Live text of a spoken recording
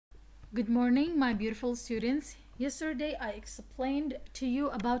Good morning, my beautiful students. Yesterday I explained to you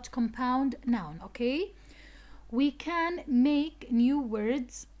about compound noun, okay? We can make new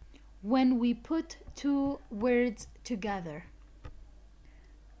words when we put two words together.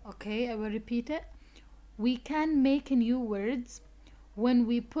 Okay, I will repeat it. We can make new words when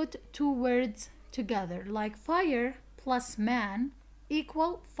we put two words together, like fire plus man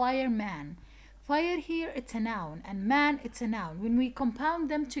equal fireman. Fire here, it's a noun, and man, it's a noun. When we compound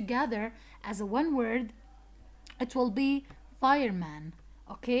them together as a one word, it will be fireman.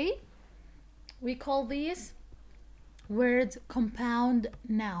 Okay? We call these words compound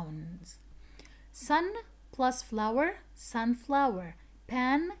nouns. Sun plus flower, sunflower.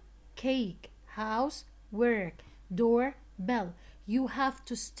 Pan, cake. House, work. Door, bell. You have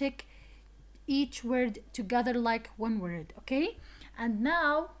to stick each word together like one word, okay? And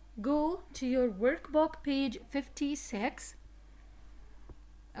now go to your workbook, page 56.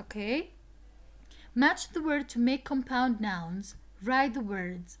 Okay? Match the word to make compound nouns. Write the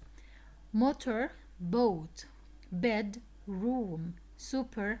words motor, boat, bed, room,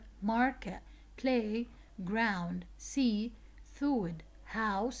 supermarket, play, ground, sea, food,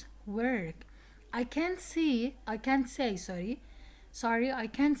 house, work. I can't say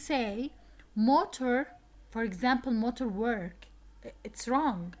motor, for example, motor work. It's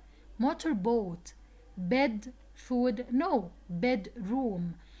wrong. Motor boat, bed, food, no,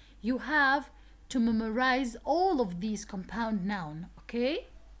 bedroom. You have to memorize all of these compound noun, okay?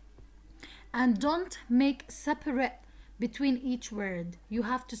 And don't make separate between each word. You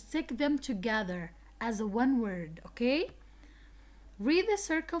have to stick them together as a one word, okay? Read the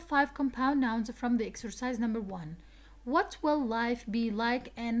circle 5 compound nouns from the exercise number 1. What will life be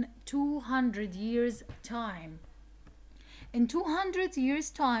like in 200 years' time? In 200 years'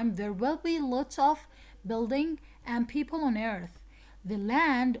 time, there will be lots of building and people on earth. The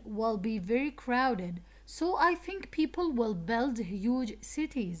land will be very crowded, so I think people will build huge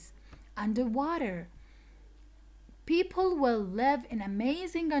cities underwater. People will live in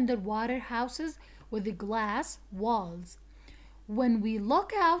amazing underwater houses with glass walls. When we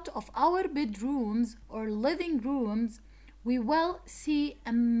look out of our bedrooms or living rooms, we will see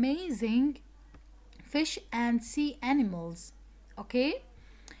amazing fish and sea animals. Okay?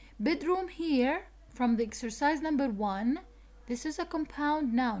 Bedroom here from the exercise number 1. This is a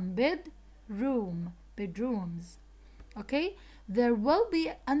compound noun. Bedroom. Bedrooms. Okay? There will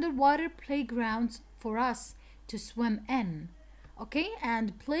be underwater playgrounds for us to swim in. Okay?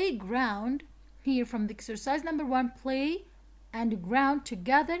 And playground here from the exercise number 1. Play and ground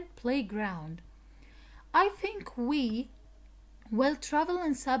together. Playground. I think we will travel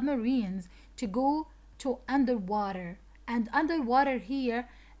in submarines to go to underwater. And underwater here,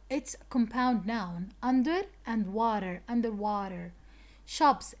 it's a compound noun. Under and water. Underwater.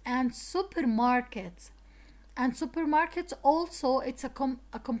 Shops and supermarkets. And supermarkets also, it's a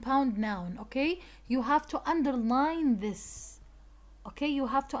compound noun. Okay? You have to underline this. Okay? You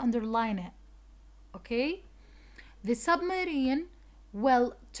have to underline it. Okay? The submarine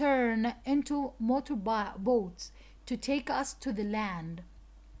will turn into motorboats to take us to the land.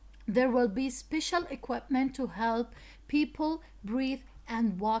 There will be special equipment to help people breathe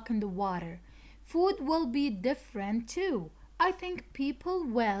and walk in the water. Food will be different too. I think people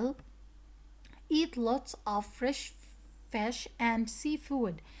will eat lots of fresh fish and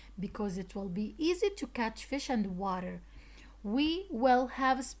seafood because it will be easy to catch fish in the water. We will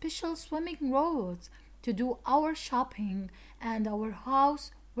have special swimming robots to do our shopping and our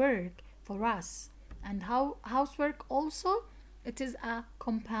housework for us. And housework also, it is a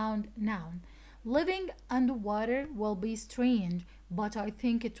compound noun. Living underwater will be strange, but I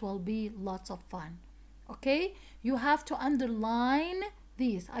think it will be lots of fun. Okay? You have to underline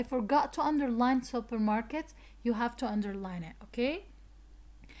these. I forgot to underline supermarkets. You have to underline it, okay?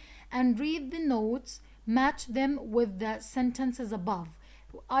 And read the notes, match them with the sentences above.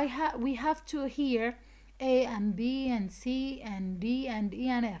 We have to hear A and B and C and D and E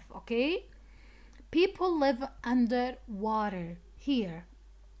and F, okay? People live underwater here.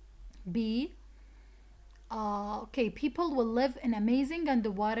 B. Okay, people will live in amazing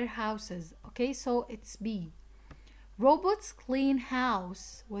underwater houses. Okay, so it's B. Robots clean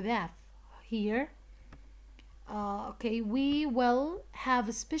house with F here. Okay, we will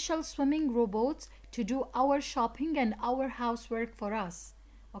have special swimming robots to do our shopping and our housework for us.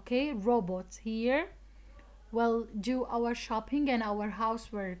 Okay, robots here will do our shopping and our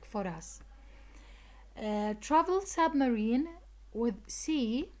housework for us. Travel submarine with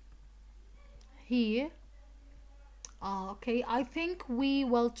C here. Okay, I think we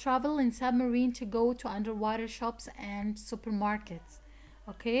will travel in submarine to go to underwater shops and supermarkets.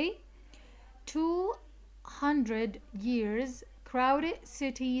 Okay, 200 years, crowded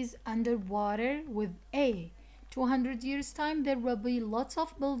cities underwater with A. 200 years time, there will be lots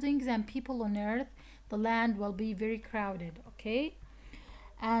of buildings and people on earth. The land will be very crowded, okay?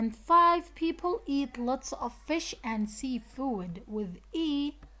 And 5 people eat lots of fish and seafood with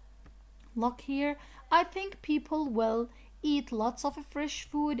E. Look here, I think people will eat lots of fresh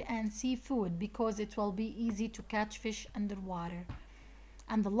food and seafood because it will be easy to catch fish underwater.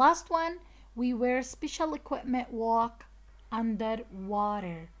 And the last one, we wear special equipment walk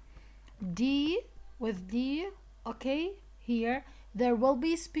underwater. D, with D, okay, here there will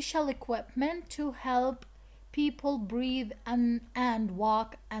be special equipment to help people breathe and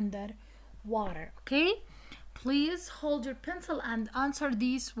walk underwater, okay? Please hold your pencil and answer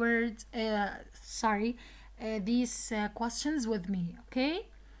these words, these questions with me, okay?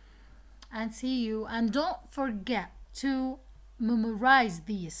 And see you. And don't forget to memorize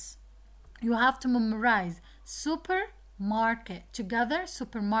these. You have to memorize supermarket together,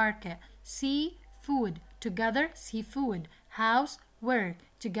 supermarket, seafood together, seafood, housework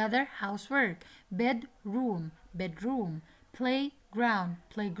together, housework, bedroom, bedroom, playground,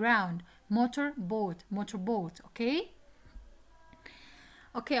 playground, motorboat, motorboat, okay?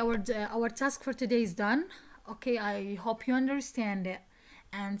 Okay, our task for today is done. Okay, I hope you understand it,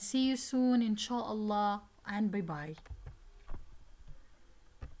 and see you soon inshallah, and bye bye.